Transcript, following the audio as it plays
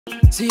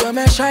See you're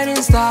my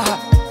shining star.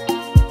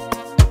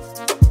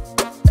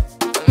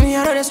 Me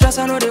I know the stress,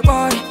 I know the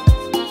boy.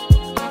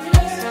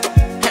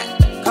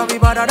 Can't be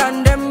better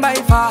than them by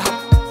far.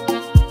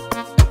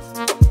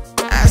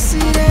 I see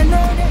they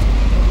know that.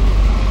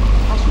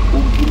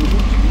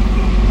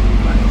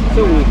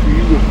 So we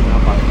feel it.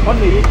 On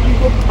the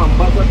Europe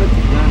ambassador to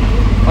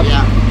Ghana.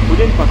 Yeah. We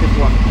didn't pass it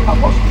one. I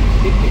was.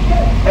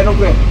 And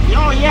okay.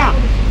 Oh yeah.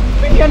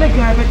 We can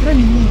have a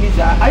training.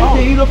 Are you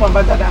the Europe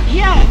ambassador?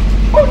 Yeah.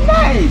 Oh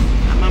nice.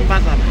 I'm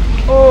ambassador.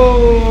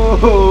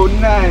 Oh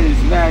nice.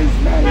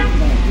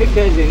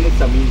 Because they need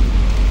some.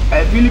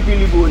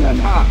 Philippine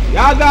Bonana.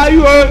 Yeah, guy,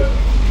 you are.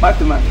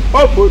 Batman.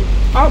 Oh,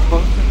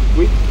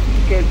 wait.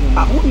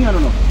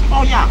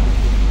 Oh yeah.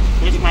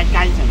 It's my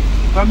cousin.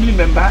 Family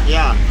member?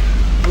 Yeah.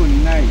 Oh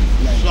nice.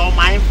 So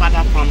my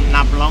father from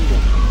Nablongo.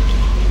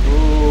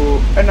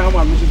 Oh, and now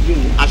I'm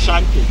Mrs.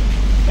 Ashanti.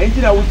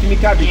 Anything I want to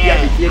make up the I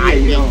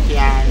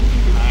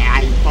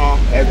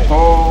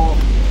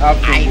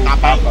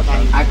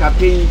can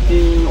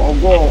painting or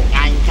go.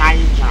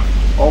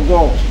 Or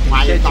go.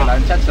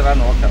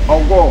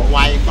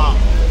 Why go?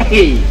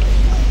 Hey.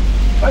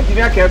 Why did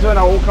I catch on?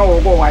 I will come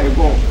or go. Why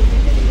go?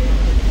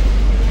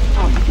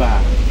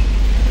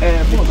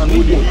 Let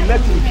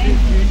him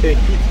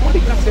what the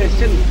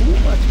concession too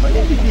much.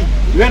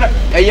 You are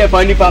a year for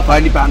any part.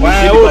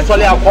 Well,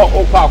 sorry, I'll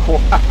call.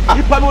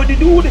 If I would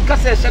do the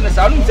concession, I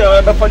don't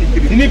know funny.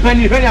 Didn't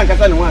penny when I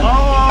got one.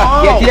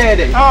 Oh,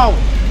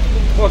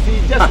 because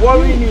he's just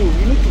worrying you.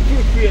 You need to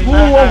feel free. Who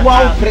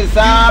will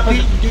preserve?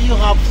 Do you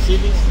have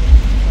cities?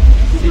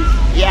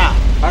 Yeah.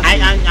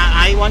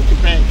 I want to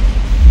pay.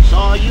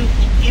 So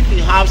if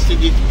you have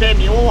cities, pay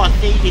me over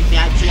 3 if you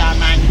actually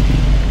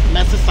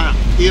necessary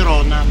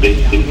hero now.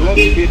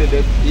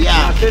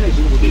 Yeah.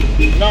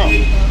 No.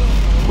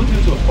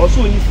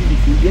 Also, you see the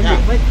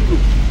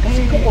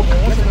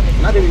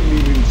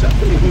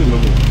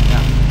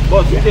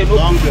boss, we no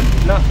problem.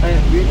 Now,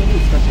 we need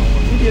discussion.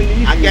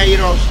 I get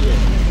heroes.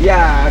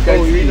 Yeah, I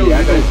can see.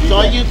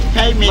 So you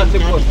pay me to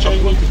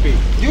pay.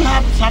 You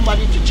have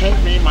somebody to change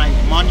me my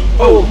money.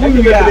 Oh, who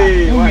we are?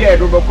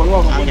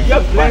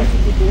 Just plenty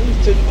people who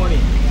change money.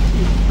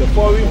 The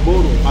foreign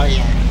borrow. Oh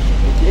yeah.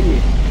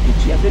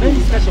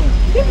 Discussion.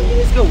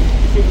 Let's go.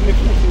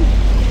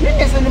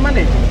 Yes, and the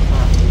money.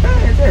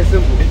 It's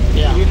simple.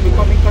 Yeah. You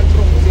become in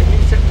control.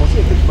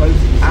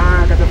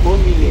 Ah, got a 4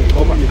 million.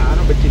 Oh, I'm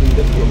not betting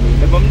the 4 million.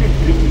 The moment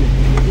 3 million.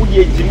 Would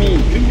you Jimmy?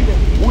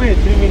 Who is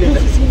 3 million?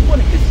 This is one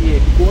to see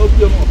it.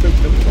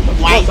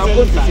 Why say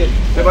that?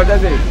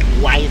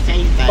 Why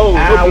say that? Oh,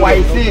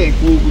 why say?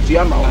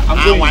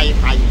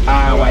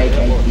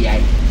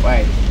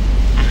 Why?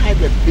 I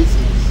have a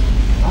business.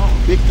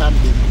 Big time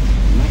business.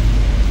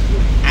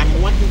 I'm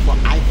working for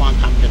iPhone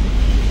company.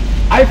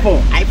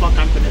 iPhone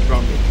company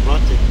from it.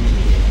 Brought it to me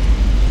here.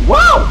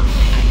 Wow!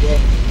 And then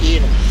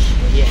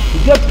yeah.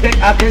 Just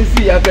I can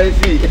see.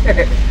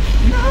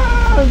 No,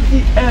 the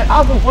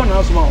iPhone phone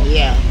now small.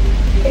 Yeah.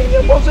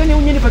 You boss any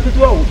when you need to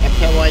go.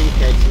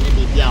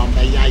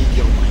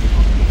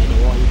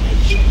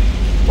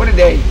 What a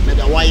day. But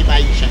the wife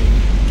I shine.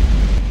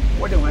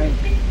 What do I?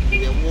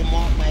 The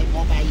woman my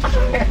mobile.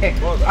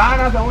 I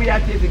know we are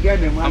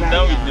together. I'm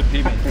done with the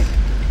payment.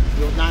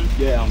 You're done?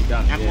 Yeah, I'm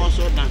done. I'm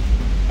also done.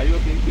 Are you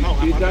okay?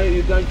 No,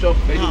 you don't chop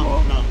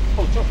anymore. No.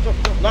 Oh, chop.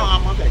 No,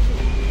 I'm okay.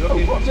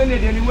 What's in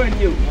it anywhere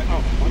new?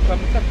 I'm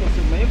coming to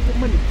my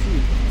money.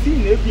 See,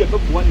 maybe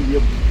about 1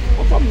 year.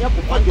 Or from your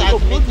What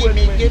does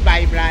me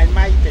by Brian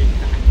my thing?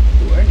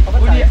 Where?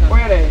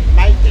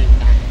 My thing.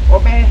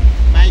 Obey.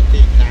 My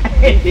thing.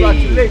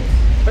 Congratulate.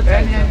 But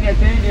then you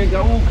can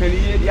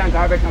hear the young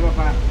guy come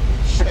up.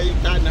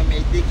 Shaitan, I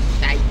made it.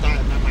 Shaitan,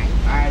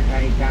 I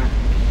can't.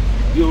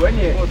 You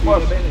any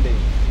boss? No,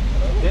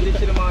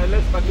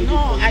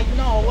 I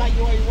know. What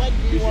do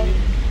you want?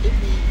 If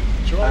we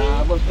try.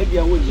 But maybe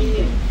I will.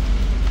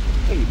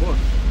 Hey, boss.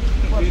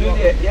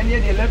 You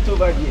need the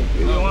leftover here.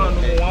 You want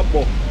one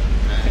box.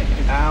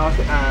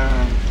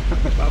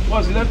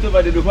 Boss,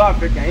 leftover the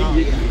Africa.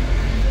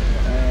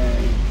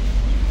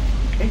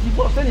 And you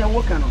boss, then you're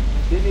working on.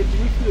 They need to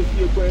make a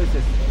few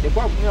questions. The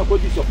boss, you know, go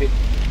to shopping.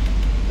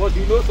 But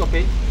you know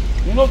shopping.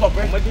 You know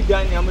shopping. What did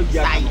Danny? I'm a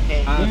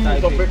Saipe.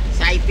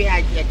 Saipe,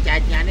 I get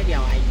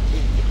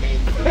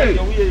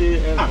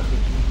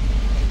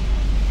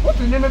what's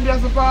the name of your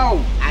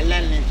supply? I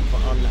learned it for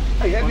all.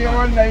 I have your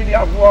one lady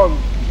of one.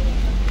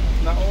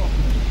 Now,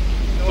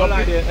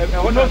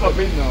 no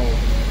shopping now.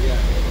 Yeah.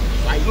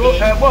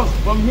 So, boss,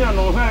 from here,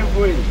 no, where I'm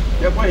going.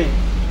 You're going.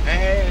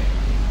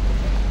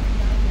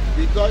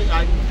 Because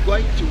I'm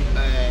going to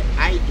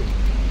Idol.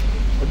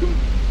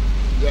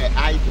 Yeah,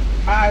 Idol.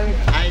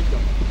 Idol.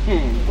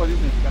 What is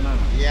it,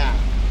 Canada? Yeah.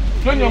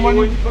 Turn your money.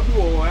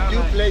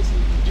 You place.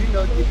 Do you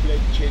know the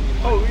place change?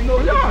 Oh, we know.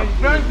 Yeah,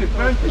 Francis.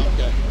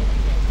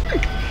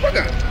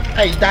 Okay.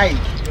 Hey, die.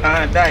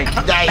 Die.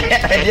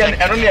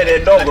 I don't need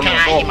a dog on the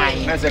phone.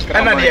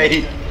 I'm not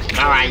here.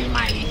 Kawaii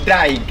my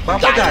Die.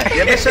 Papa die.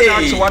 You better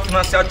not what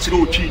na say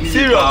chiro chi ni.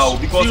 Serious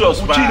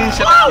because chi ni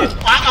say.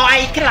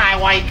 Why cry?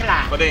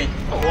 But then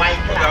why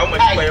cry? How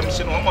much buy am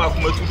say no ma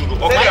kuma tu do.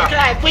 Why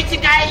cry? Pussy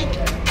guy.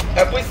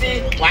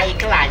 Pussy. Why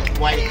cry?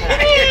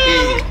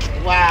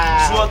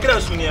 Wow. So kra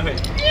su ni he.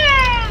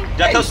 Yeah.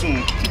 Jata su.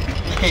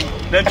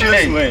 Na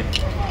tire su he.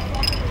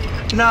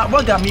 Na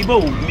boga mi bo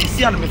mi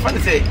si an me fa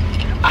say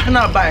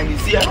ahna buy me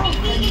see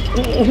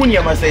who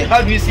near my say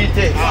how do you see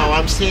it? Oh,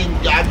 I'm saying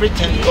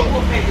everything good.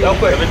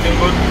 Okay, everything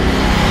good.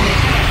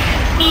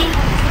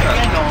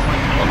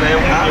 Okay,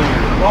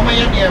 what am I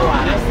doing?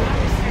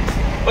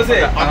 What's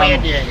it? What am I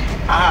doing?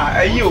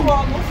 Are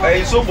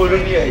you so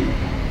boring here?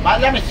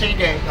 But let me see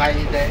the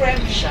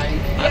shy.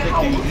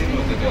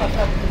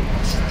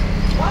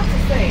 What to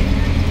say?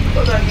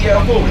 What's that here?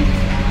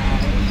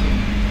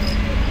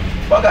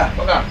 Boga.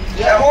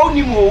 Yeah, how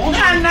ni mo? No.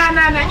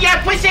 Yeah,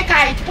 pussy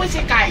kite.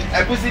 Pussy kite.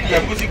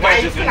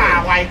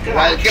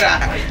 Why cry?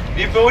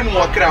 We go ni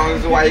mo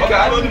crown so why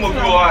cry? How ni mo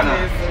go ana?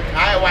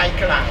 Why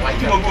cry?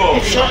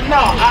 Go. So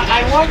no,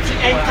 I want to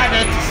enter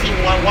there to see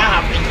what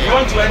happened. You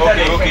want to enter?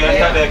 Okay,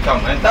 enter there.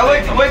 Come. Now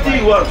what do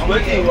you want?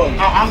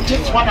 I'm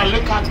just want to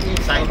look at the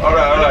inside. All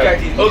right.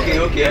 Look at it.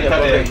 Okay.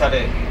 Enter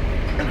there.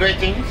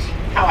 Greetings.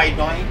 How are you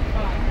doing?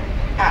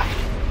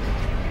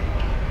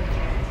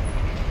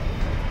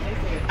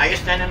 Are you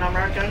standing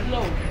American? No,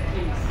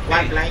 please.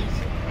 White lines?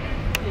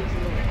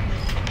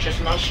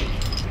 Just not she.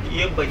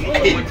 Yeah, but you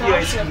can't do it.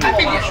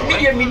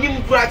 I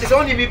mean, practice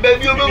only be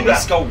baby.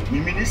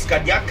 Minister,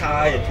 dia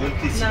car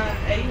 20.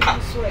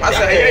 I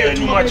say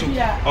too much.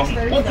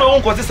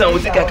 Who consistent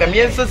with the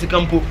Kamiensa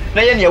Campo?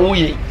 Na ye wo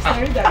ye.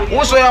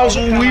 Wo so ya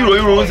so wi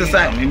ro se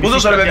sign. Wo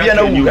so be bia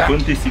na wu.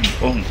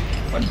 26 on.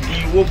 But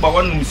you wo ba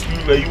one miskin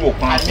where you wo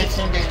kwan. I'm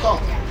mixing the cup.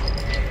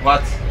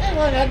 What?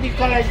 Well, that be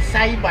called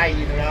cyber,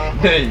 you know.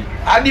 Hey,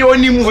 I the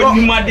only move. What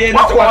die.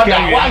 Now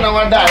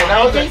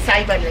say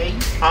cyber,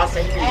 I'll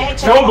say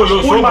so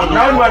now No,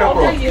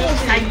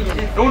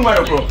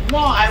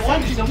 I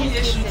want to give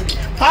you.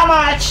 How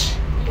much?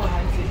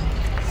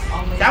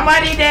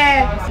 Somebody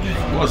there.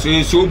 What's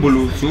it? So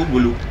bulu.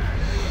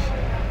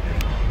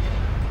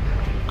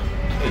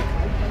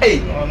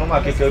 Hey, no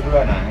ma ke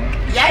kedura na.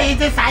 Yeah,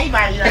 it's a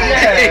cyber.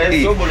 Yeah,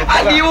 so bulu.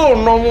 I you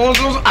no mo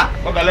so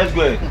okay, let's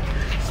go.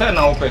 Say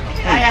now okay.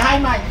 How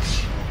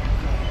much?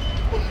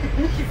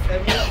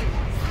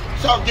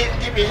 So give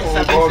me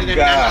something.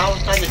 I'll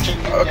try to change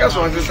it. Okay,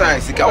 so it's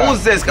science. Can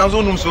say can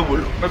so no so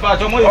bulu. Me pa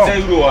tomo say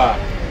euro ah.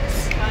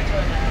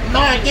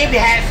 No, give me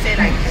half say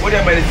like. What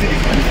am I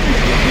saying?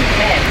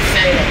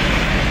 Say.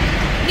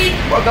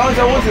 What can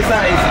say what's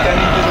science can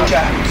you do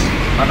charge?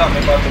 Madam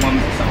me pa tomo me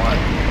say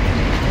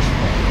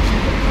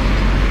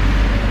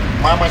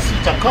Mama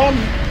Sita, come.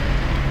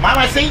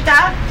 Mama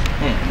Sita?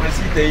 Mama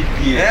Sita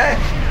ipi.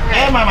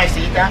 Hey, Mama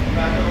Sita.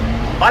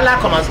 Hola,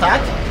 ¿cómo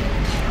estás?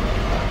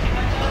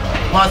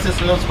 Passes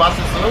slow.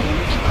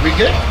 We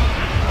good?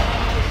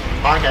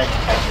 Okay. I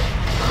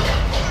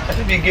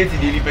think we get to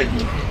the report.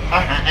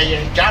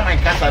 German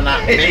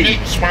Casana. Maybe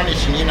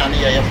Spanish in and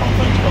here from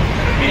French.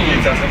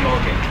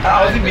 Okay.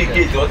 I was big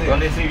gate. What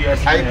you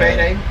serious? I pay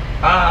name?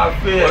 I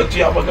pay.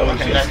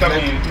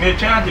 Me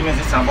change the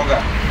message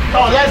Samboga.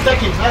 Oh, let's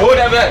take it. Oh,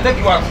 take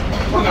it what?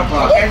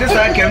 And this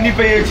I can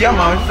pay a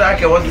amount.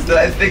 I was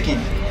let's take it.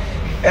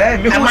 I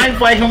might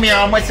for whom you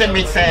almost say,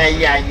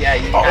 yeah. I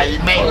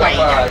may wait.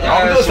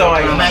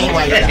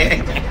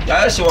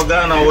 I saw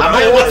Ghana.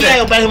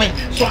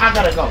 So I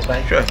gotta go.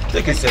 Sure.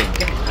 Take a seat.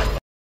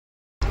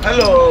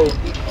 Hello.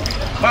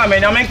 Mommy,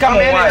 come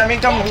on.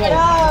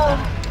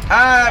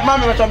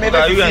 Mommy, what I'm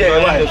making you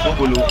enjoy the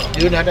football.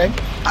 You know them?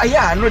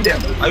 Yeah, I know them.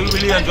 Are you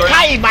really enjoying it?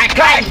 Kai.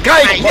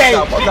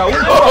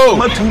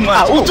 Oh, too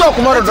much. Who talk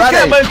more about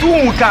it?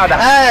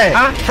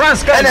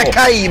 France, Kai.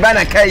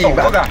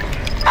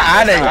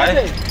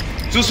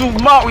 Susu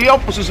ma we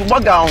up susu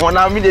baga ho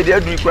na me dey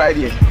do cry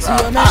there. See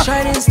you're my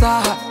shining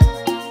star.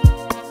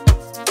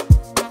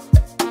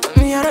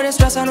 Me I know the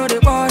stress, I know the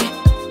boy.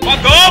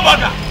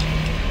 Baga.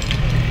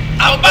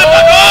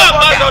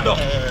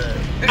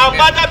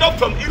 Ambassador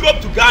from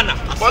Europe to Ghana.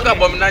 Baga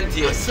bom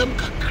nanti. Asem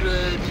kakra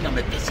bi na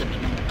me pese me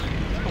no.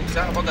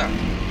 Baga.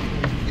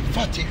 In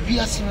fact, we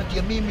are seeing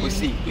the meme. We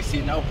see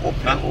now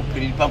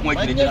open pa mo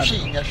agire.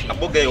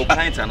 Aboga e o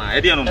pint na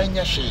e dey no.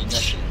 Anya she.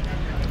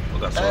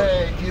 You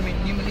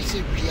mean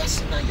say we are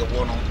seeing na your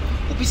one.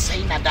 Obi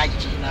say na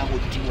daji na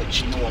odi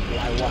wachi na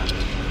oboawa.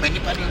 Many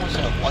party wants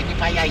to oni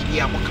pa ya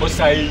idea mo.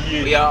 Osai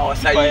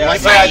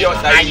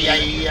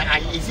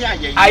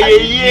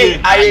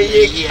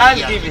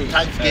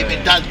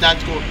Thanksgiving.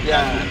 That's good.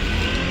 Yeah.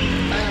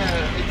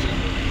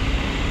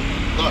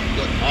 God.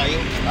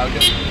 I'll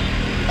just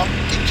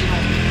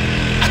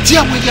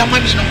Atia mo ya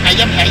mami no I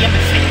am na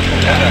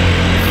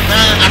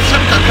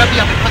asem ka grab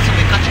ya me pass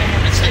me catch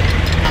me say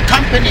a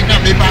company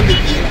na me ba me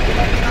bi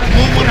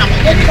mo na mo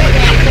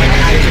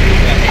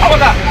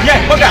Aboga,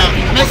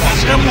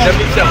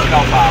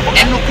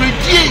 and no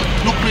credit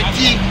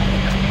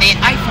the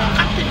iPhone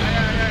company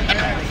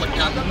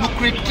and no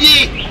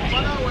credit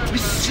we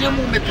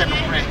semo me pen no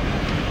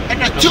And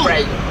a two,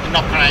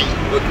 no cry.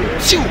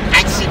 Two,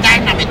 I say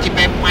die, I make it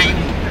by mine.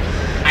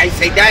 I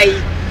say die,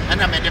 and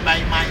I made it by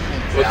mine.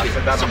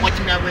 So much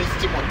me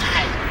wasting more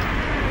time.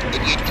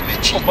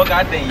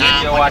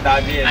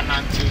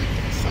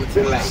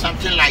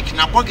 Something like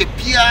now, what a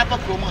Pia,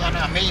 but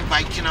I may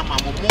invite you, Mamma.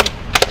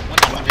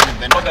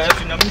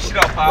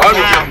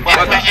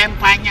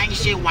 Empire, you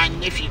say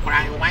one if you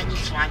cry, one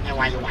is one,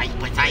 why,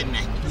 but I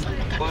know.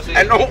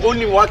 And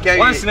only what can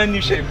once in a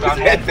new shape. What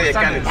can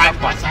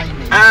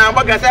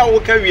I will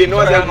carry no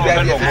other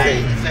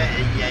say?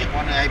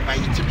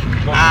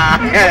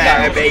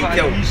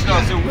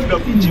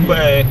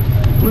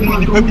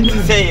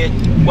 Say it.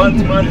 One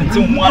man and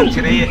 2 months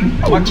today,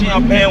 watching a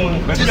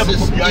pen.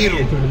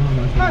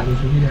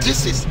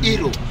 This is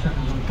hero.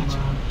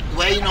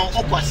 Where you know,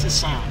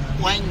 opposite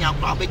when you're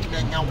probably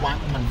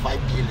 1.5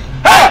 billion.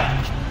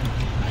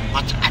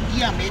 But I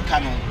dear make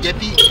no, there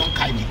be one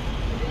kind.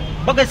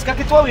 But it's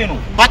Kakitoino.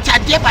 But I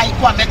dare by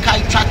go make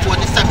I try to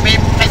understand me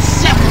per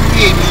 7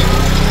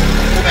 billion.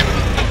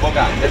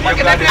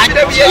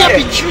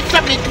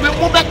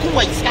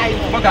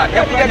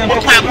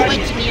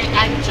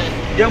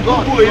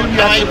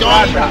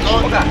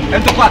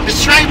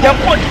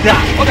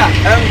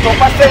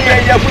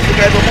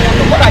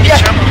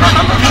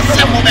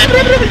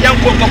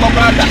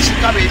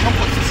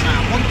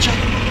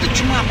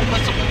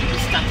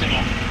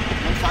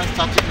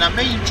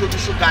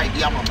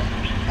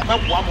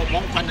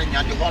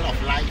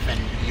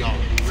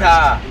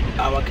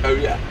 Our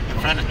career.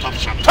 Top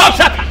shot. Top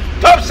shot.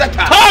 Top shot.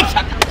 Top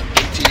shot.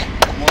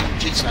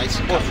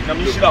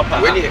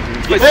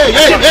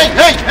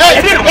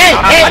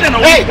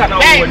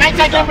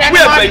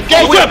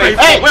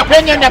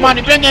 Bring in the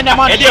money. Bring in the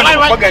money.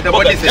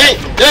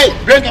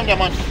 Bring in the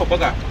money.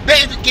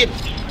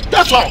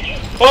 That's all.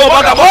 Oh,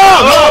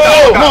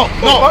 no.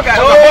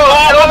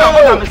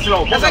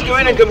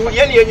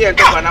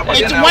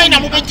 It's why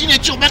I'm going to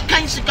make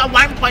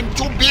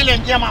 1.2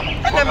 billion.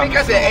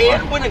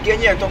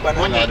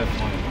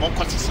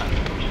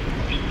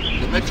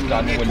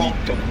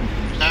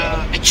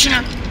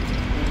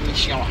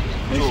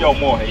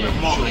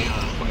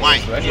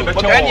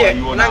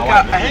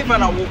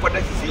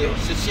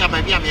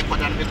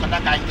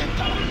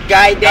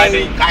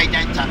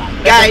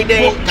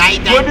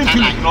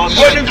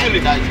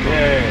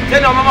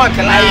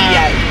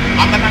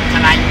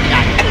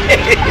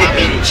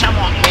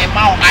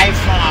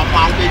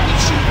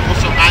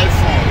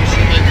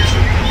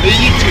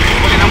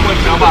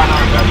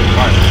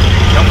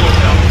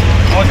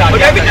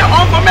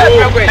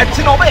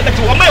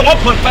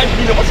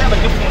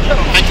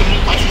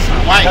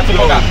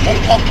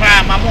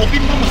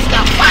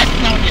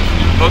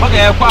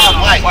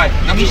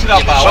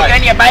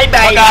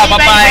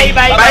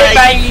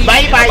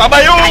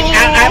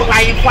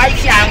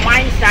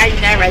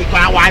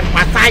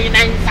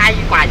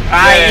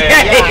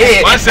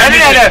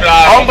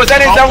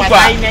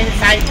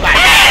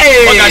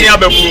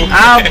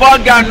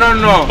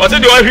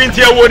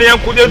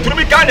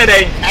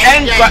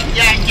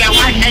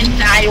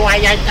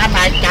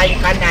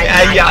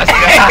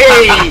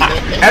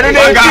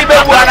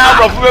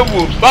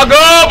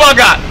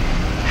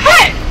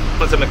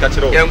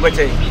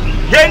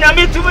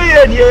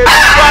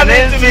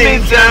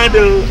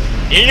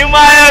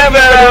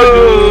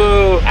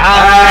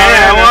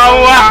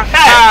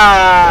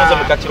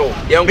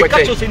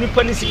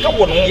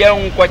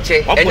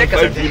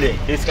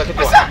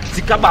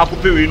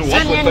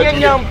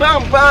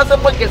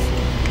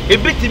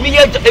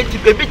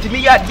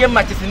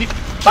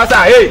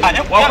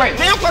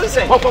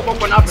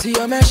 See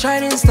you're my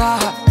shining star.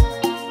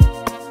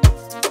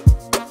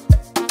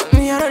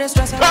 Me I know the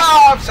stress.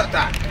 Top shot.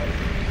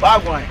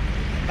 Bag one.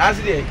 That's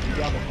it.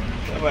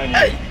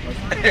 Hey.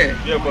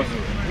 Yeah, boss.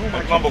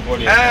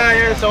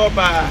 Yes, so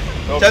bad.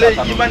 Tell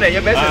you, even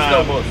your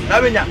best boss.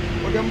 Navina.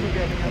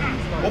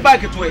 Go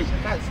back to it.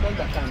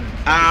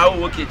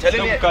 Okay. Tell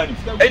me.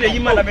 Hey, you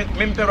man, I'm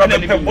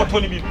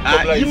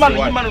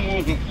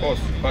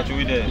but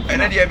we there. And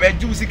then you have a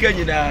juicy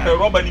canyon.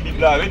 Robert be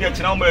black. Ready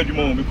to know where you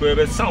want because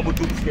there's some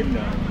to skin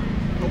now.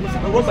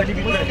 Robert be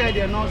black.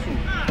 And also.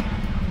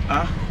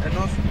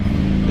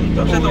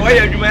 Why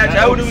are you mad?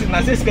 I wouldn't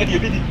say you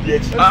did.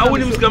 I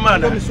wouldn't come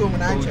on.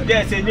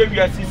 Yes, and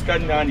you are 6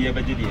 can here,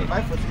 but you did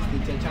 5 for 60.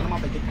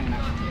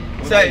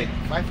 Say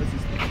 5 for 60.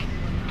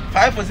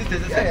 5 for 60.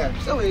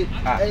 So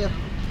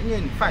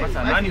 5.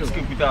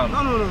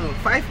 No.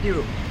 5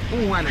 euro.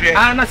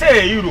 And I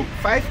say euro.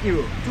 5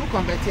 euro. 2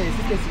 converters.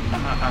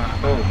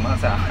 Oh,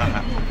 massa.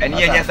 And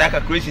yes, I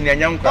can create in a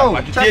young car. Oh,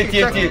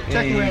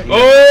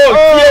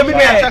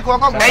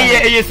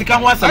 yes,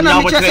 come once and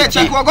now check.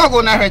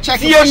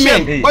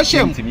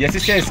 Yes,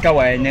 it says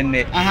Kawa and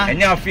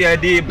now fear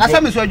day.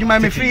 Some is what you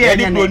might be free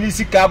and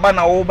Nisi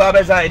Cabana or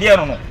Babas idea.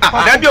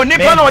 That your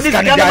nipple or this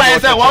guy.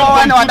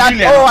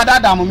 Oh,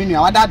 that dam,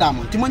 that dam.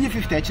 Timony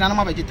 50,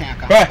 Chanama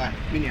Vegetarian.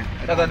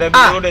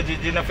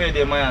 Dinner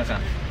fair, my answer.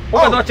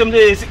 Oh, not some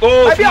days.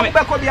 Oh, I am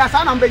back on the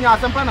Asan and Benya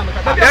Sampana.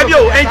 Have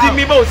you 80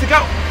 me both?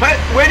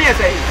 When you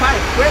say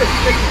 5, where is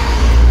it?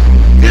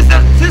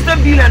 Sister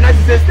bill and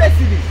sister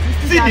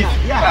city.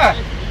 Yeah.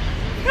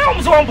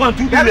 I'm so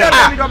 1.2 billion.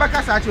 I don't back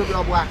as you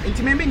go.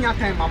 It's me, your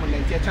time, Mamma,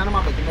 and Channel.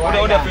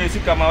 Oh, the face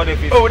come out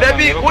of it. Oh, that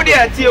be what they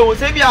are here.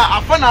 Say,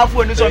 a fun hour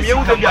for this on you.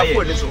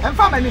 And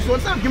family so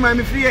give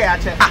me free.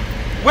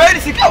 Where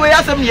is it? Where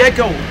are some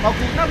Yeko?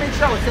 Okay, no, make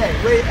sure say,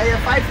 wait, €5.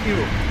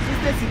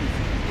 Sister city.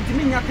 It's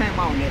me, your time,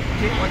 Mamma.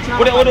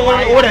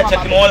 What a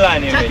checking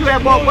online. Check your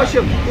ball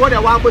worship. What a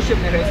wild worship.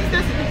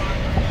 Sister city.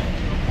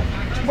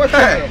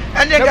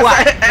 And then I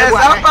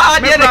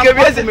did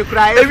a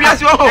cry.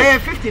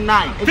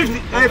 59.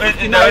 59.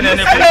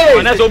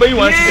 That's what you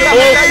want to do.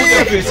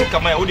 Oh, face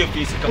come out, the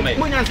face come out.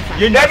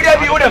 You never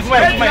be order for my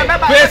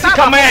face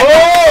come out.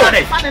 Oh,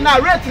 now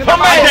rate in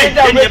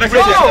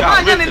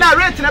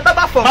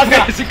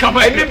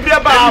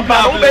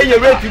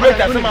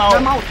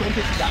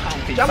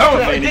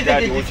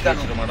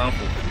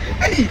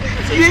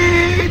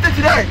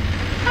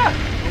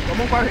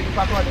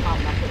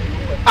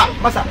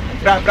Masa,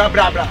 bra.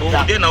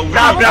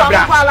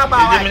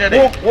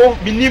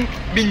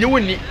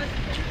 Binim.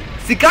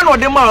 Sika no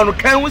de ma no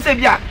kan wo se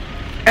bia.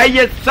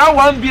 Eye sa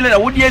 1 billion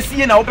wo de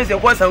asie na wo pese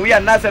ko san we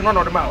na se no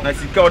no de ma. na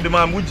sika o de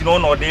ma mu gina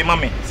no de ma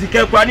me.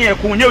 Sika kwa ne e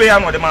ko nye we ya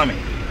no de ma me.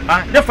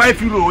 Ah, the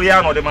 €5 we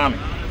ya no de ma me.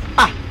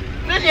 Ah,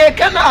 na ne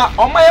ka na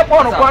o ma ye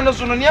ko no kwa no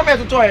so no ne ma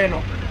etoto ye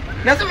no.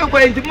 Na se me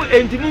kwa entimu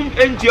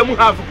entiemu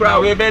half kra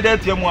We be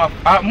that tiemu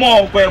ah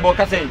more ko e bo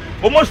ka say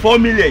almost 4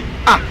 million.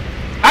 Ah,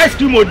 ice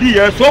cream odi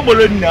ye so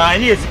bolo na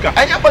anya sika.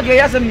 anya bage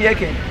ya sam ye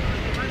ken.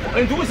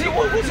 And we see we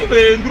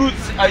ndru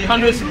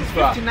 100 cities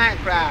fra. 59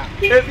 cry.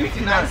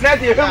 59.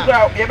 Let you come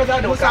cry. You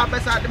better do Musa so.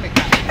 besa de me.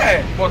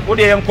 Eh, But what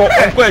they enko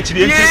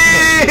achiri entesi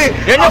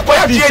no. Yenye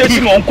kwa di chesi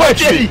no enko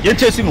achiri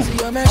yentesi no.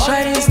 You're my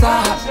shining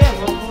star.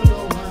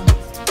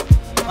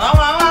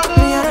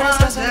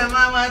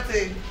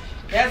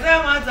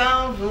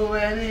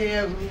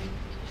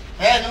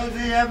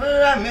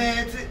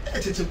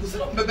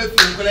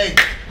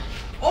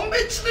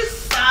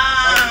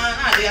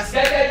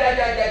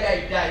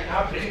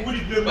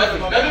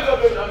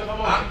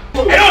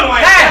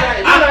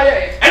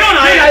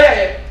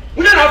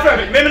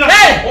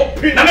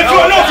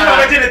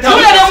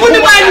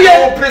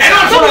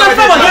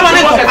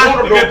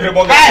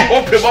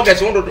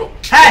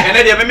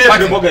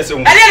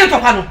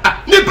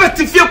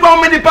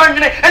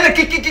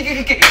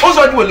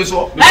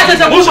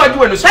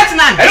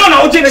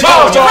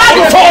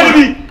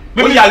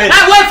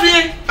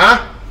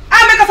 I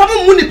make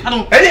some money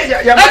panel.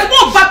 Let's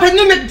move back and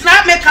you make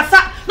a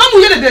sack. No,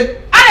 you did it.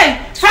 I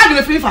try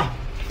the FIFA.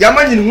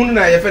 Yaman in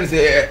Huna, your friends,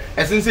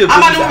 essence.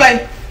 I'm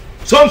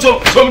Some to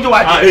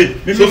what?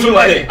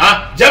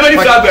 Ah, Germany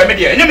flag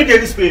media. Let me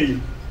get this pay.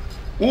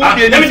 Let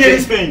me get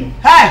this pay.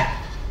 Hey,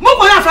 move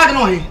on flag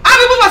no here. I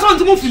will want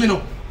to move you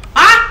know.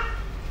 Ah,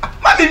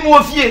 Mammy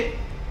Morphy,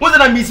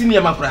 wasn't I missing me,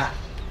 my friend?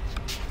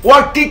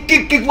 What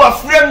kick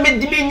was friend made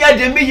me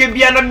de me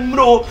be an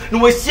no, no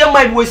was your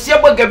mind was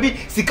your bugabby,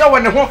 Sika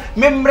and home,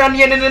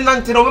 membranian and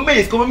Nantin over me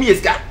is come me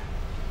ska.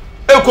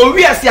 A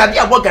Korea see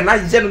a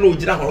organized general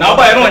general. Now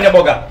by no your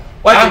boga.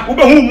 What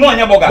whom no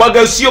your boga?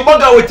 Boga, your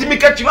boga with Timmy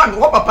catch you,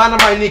 what a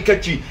Panama in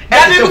catchy.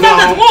 and you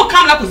more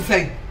come up with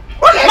say.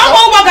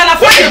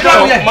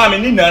 Mammy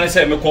Nina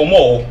said me call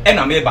more and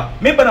I'm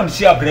maybe I'm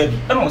share bread.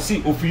 I don't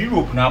see of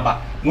Europe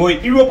now, no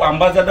Europe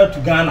ambassador to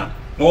Ghana,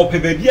 no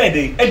baby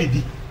day,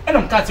 Eddie. And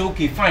I'm catching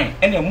okay, fine,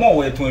 and you're more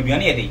way to be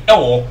an eddy.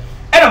 Oh,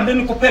 and I'm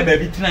then compare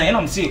baby tonight, and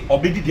I'm saying,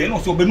 or baby, and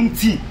also balloon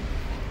tea.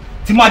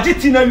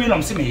 Timajitina,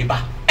 I'm saying, and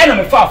I'm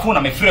a far phone,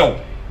 I'm a frail.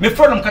 My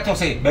friend, I'm catching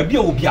say, baby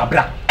will be a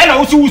bra, and I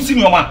also will see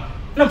your man.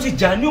 And I'm saying,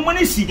 Jan, you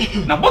money see,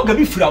 now what can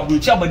be free of the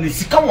job and the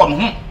sick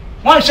one.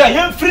 One shall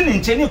young friend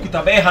in China could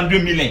have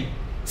 100 million.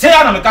 Say,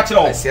 I'm a catcher,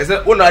 I says,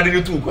 oh, I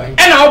didn't do, and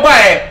I'll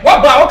buy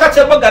what by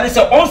catcher, but that is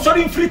a on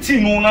sorry free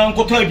team, no,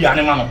 Uncle Toby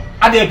animal.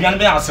 I dare be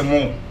under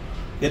Asamoah.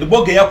 The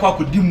boga yakwa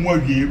could do more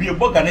we a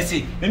boga and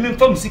say, maybe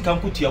from Sika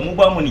put your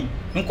mobile money,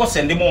 and cost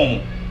send them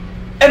home.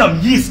 And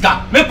I'm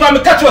Yiska, make me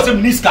catch us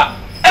in Niska.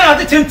 And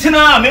I didn't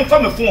tell me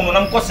from a phone and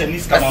I'm cost and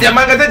Niska. I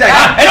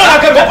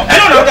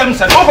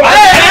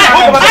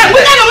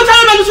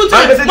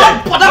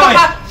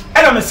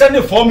don't know,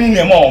 sending 4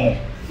 million more.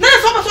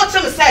 That's what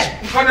some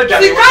said. Maybe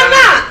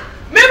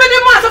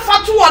the master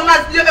for 2 or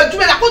not, you do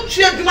a good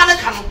cheer, the man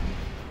can.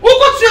 Who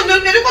got you?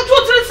 You got 2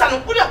 3 son.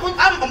 Put a put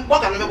I'm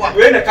walking the one.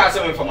 We're in a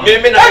castle from me.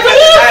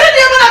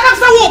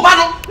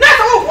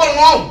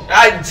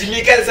 I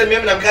Jimmy can send me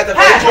and I'm cut a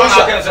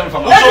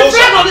from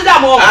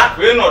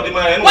we're not the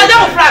man.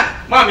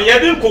 Mammy, I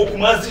didn't cook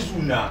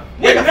Mazuna.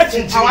 We're not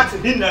in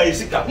dinner.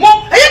 Is it?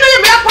 More, I know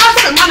you're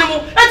passing the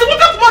money and to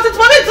look up what it's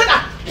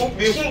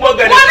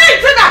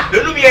the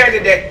Lumiere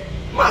today.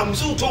 Mam,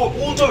 so told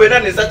who to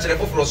run is such a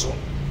for so.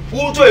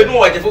 Who to know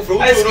what you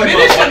for ice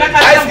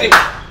cream.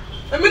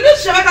 I mean,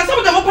 this shall I can some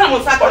of them open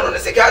on Saturday.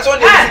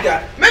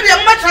 Maybe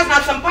I'm much as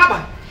some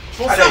papa.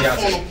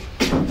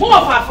 More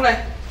of our friend.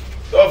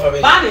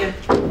 Barney.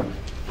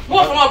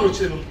 More from our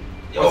routine.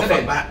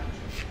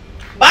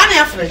 Barney,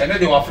 afraid. I know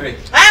they were afraid.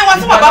 I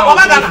was about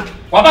Wabagana.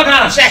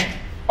 Wabagana, say.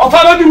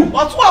 Offer you.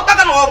 What's what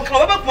back on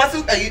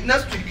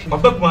next week?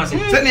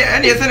 Send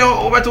any send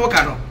over to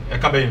Cano.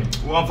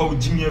 Akabenezer. One for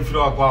Jimmy and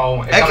Flo.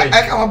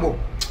 I come up.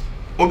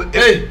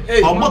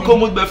 Hey, I'm not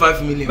coming by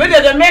 5 million.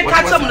 Whether the man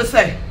catch them to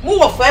say,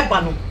 move off fair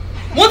banner.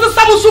 What the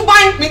Samu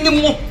Subai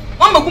minimum?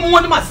 I'm a good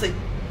one must say.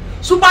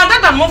 Subai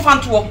that more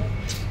fun to walk.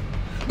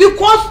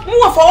 Because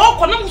move for all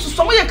columns to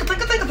somewhere.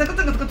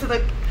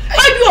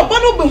 I do a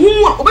bundle of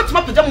whom or better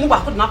map to move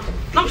out nothing.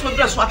 Not to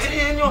dress what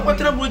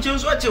trouble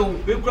what you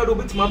will crowd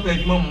over to my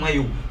bed,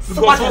 Mayo.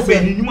 So what has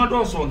been you might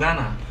also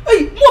Ghana.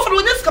 Hey, move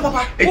for this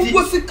papa. It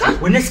was sick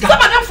when it's come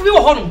out for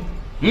your home.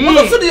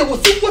 It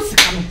was sick was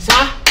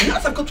sir.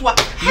 Not a good one.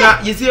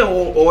 Now you see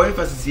or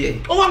emphasis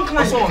here. Oh, I'm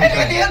class on.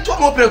 And to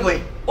more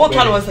pregway. Oh,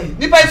 Twan was saying.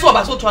 The price of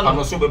us, so Twan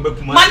was so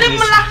bad. My name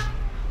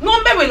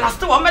no baby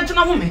last one mention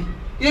a woman.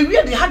 You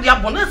really had the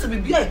abundance of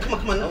be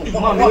come on.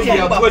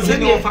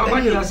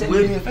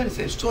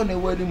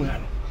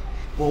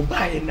 Well,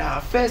 buy now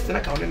first and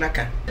account and I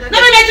can. Never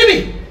let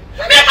me.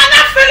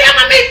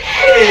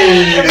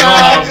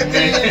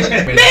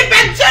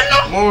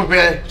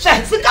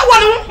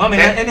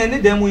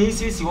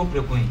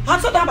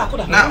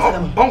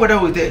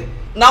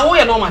 Now we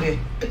are normally.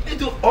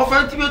 It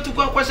offer to be to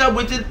question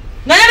with it.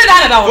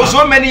 For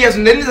so many years,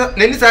 and then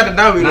decided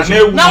now. Now,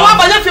 I'm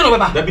going to feel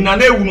about the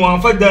Binane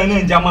for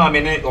the Jama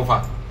minute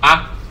offer.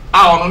 Ah,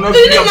 no, and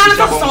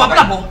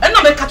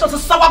not make cut us a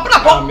sour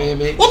brabo.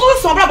 What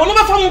was some brabo? No,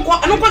 from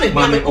nobody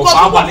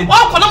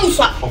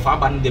of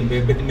abandoned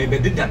maybe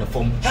did the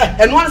form.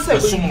 And one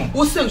said,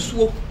 who sends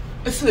so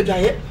a silly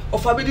diet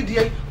of a baby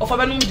dear of a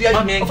banana dear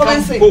of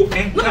a say,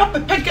 no,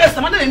 peckers,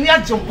 the mother in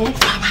the jump.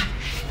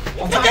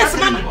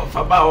 Of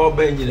about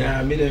Benjamin,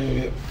 I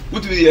mean,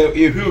 what will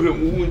you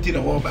wound in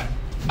a woman?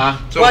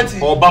 Ah, so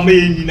Obama,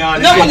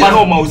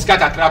 no one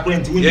scatter crap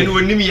into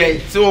you,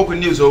 so open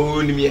news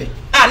or me.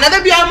 Ah,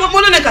 never be a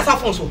more than a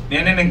Casafonso,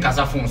 and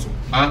Casafonso.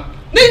 Ah,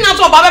 need not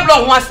so Baba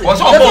Brown was the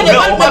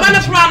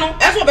Banana,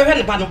 as well behind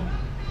the panel.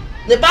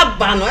 The Bab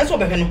Bano, as well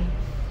behind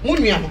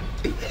Muniano.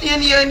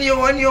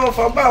 Any of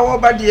our bow,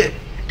 but dear.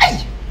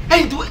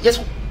 Hey, do it, yes.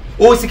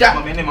 Oh, Sika,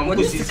 my name, I'm going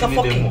to see them. I'm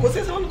going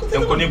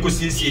to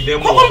see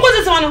them. Brown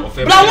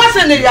was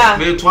in the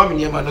yard. 12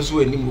 years, man, so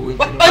anymore.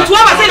 But 12 years,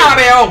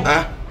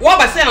 what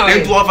I said,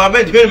 I to offer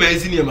bed, very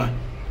senior man.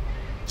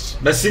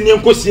 But senior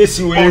Cossies,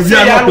 we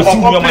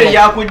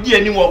are could be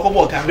any more.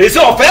 They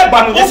saw fair,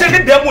 but they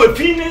said them were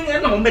feeling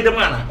and on the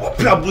manner.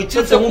 Probably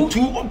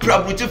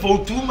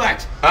for too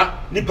much. Ah,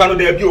 Nipano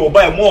debut or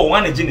buy more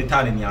one in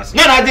Italian years.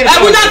 No, I didn't.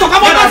 I would not talk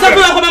about myself.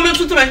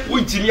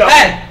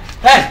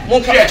 Hey,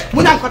 Monkey,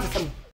 we don't cut some.